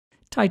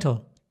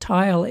Title: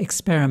 Tile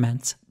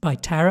Experiments by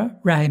Tara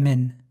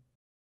Rahman.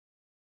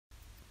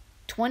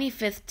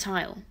 25th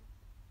tile.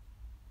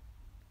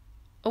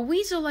 A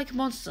weasel-like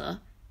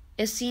monster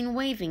is seen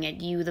waving at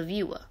you, the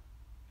viewer,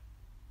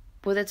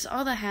 with its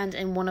other hand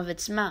in one of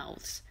its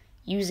mouths,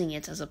 using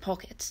it as a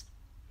pocket.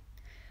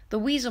 The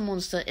weasel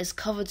monster is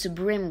covered to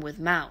brim with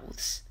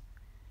mouths,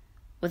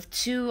 with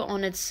two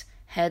on its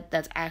head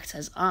that act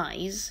as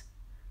eyes,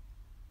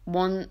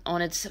 one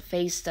on its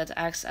face that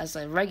acts as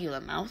a regular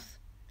mouth,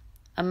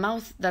 a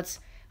mouth that's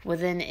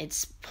within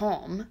its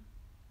palm,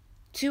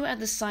 two at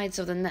the sides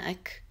of the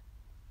neck,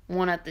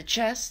 one at the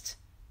chest,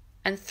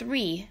 and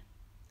three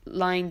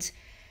lined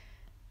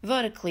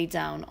vertically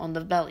down on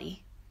the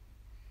belly.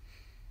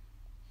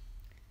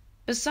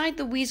 Beside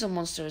the weasel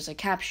monster is a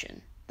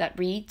caption that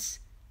reads,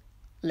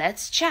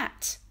 "Let's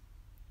chat,"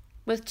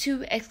 with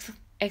two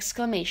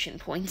exclamation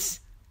points.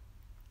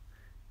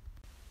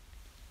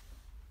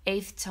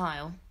 8th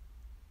tile.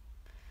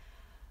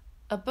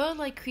 A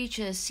bird-like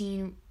creature is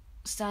seen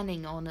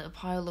standing on a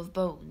pile of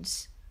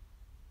bones.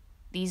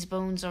 These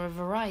bones are a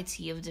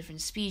variety of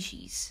different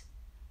species,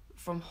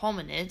 from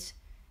hominid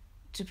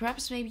to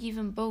perhaps maybe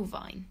even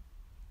bovine.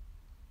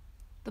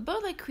 The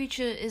bird-like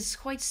creature is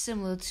quite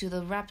similar to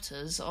the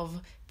raptors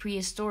of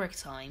prehistoric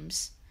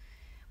times,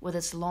 with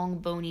its long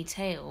bony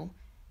tail,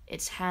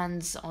 its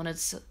hands on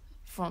its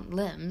front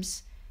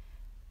limbs,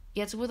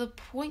 yet with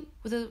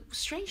a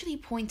strangely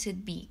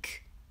pointed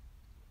beak.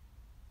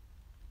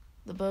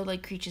 The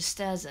bird-like creature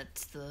stares at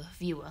the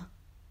viewer.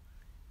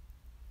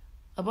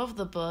 Above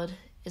the bird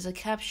is a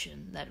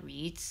caption that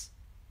reads,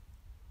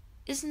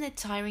 "Isn't it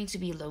tiring to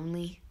be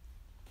lonely?"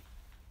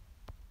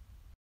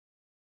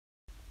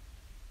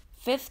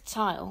 5th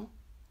tile.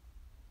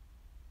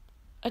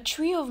 A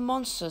trio of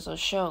monsters are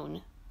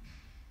shown.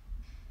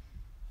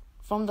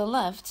 From the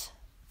left,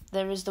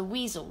 there is the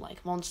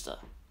weasel-like monster,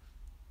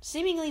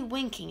 seemingly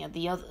winking at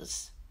the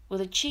others,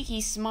 with a cheeky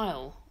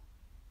smile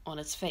on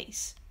its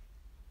face.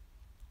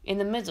 In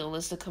the middle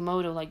is the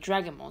Komodo-like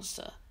dragon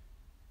monster,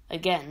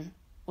 again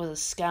with a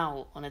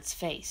scowl on its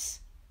face.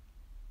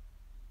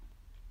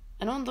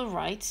 And on the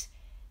right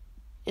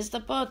is the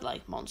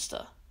bird-like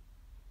monster,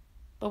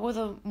 but with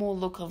a more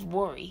look of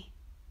worry.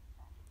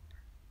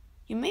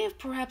 You may have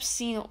perhaps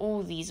seen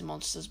all these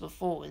monsters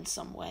before in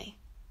some way.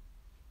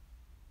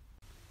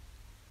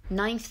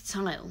 9th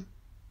tile.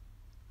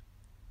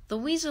 The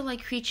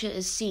weasel-like creature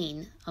is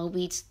seen,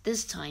 albeit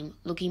this time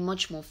looking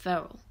much more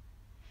feral.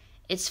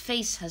 Its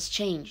face has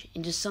changed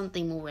into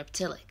something more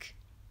reptilic.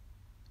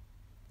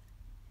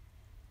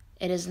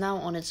 It is now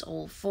on its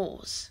all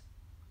fours,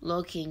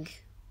 lurking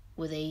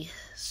with a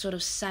sort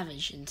of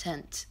savage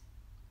intent.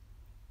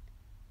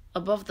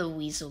 Above the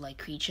weasel-like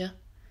creature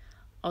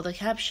are the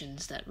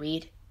captions that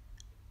read,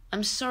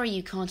 "I'm sorry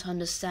you can't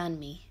understand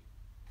me.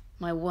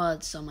 My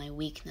words are my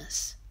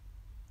weakness."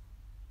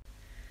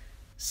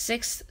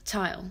 6th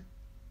tile.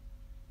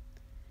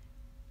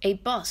 A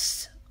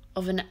bust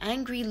of an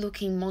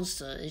angry-looking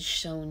monster is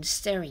shown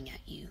staring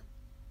at you.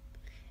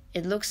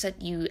 It looks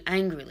at you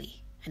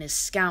angrily and is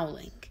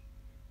scowling.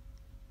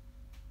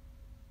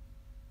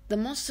 The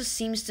monster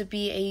seems to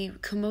be a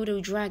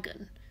Komodo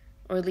dragon,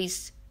 or at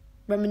least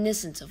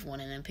reminiscent of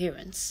one in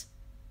appearance.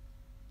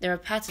 There are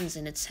patterns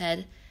in its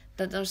head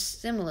that are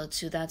similar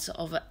to that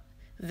of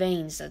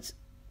veins that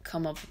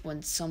come up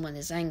when someone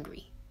is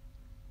angry.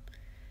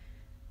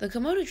 The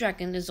Komodo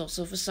dragon is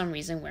also for some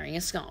reason wearing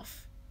a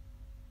scarf.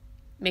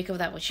 Make of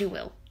that what you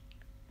will.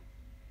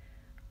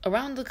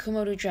 Around the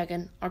Komodo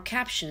dragon are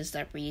captions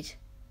that read,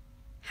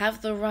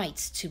 "Have the right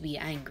to be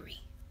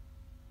angry."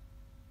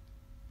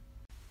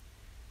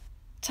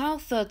 Tile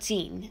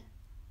 13.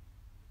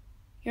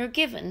 You're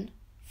given,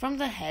 from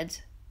the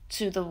head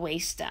to the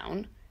waist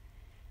down,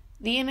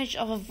 the image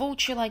of a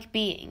vulture-like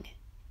being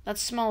that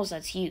smiles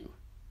at you.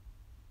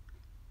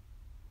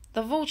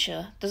 The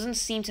vulture doesn't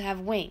seem to have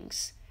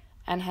wings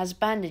and has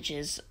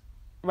bandages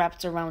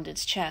wrapped around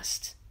its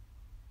chest.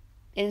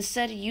 It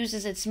instead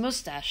uses its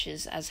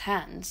mustaches as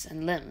hands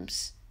and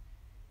limbs.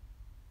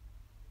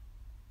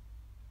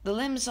 The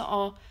limbs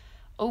are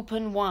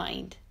open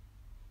wide,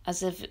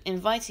 as if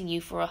inviting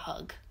you for a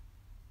hug.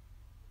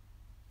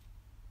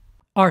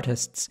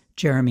 Artists: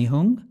 Jeremy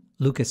Hung,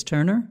 Lucas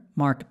Turner,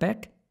 Mark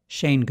Beck,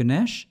 Shane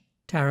Ganesh,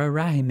 Tara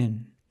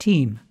Rahman.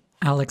 Team: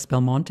 Alex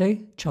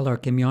Belmonte, Chalar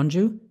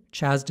Kimyonju,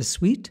 Chaz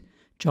DeSweet,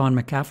 John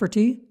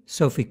McCafferty,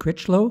 Sophie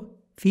Critchlow,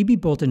 Phoebe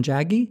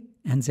Bolton-Jaggi,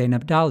 and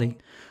Zainab Dali.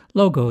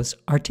 Logos: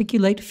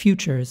 Articulate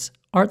Futures,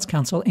 Arts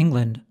Council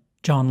England,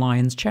 John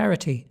Lyons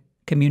Charity,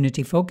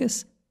 Community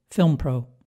Focus, Film Pro.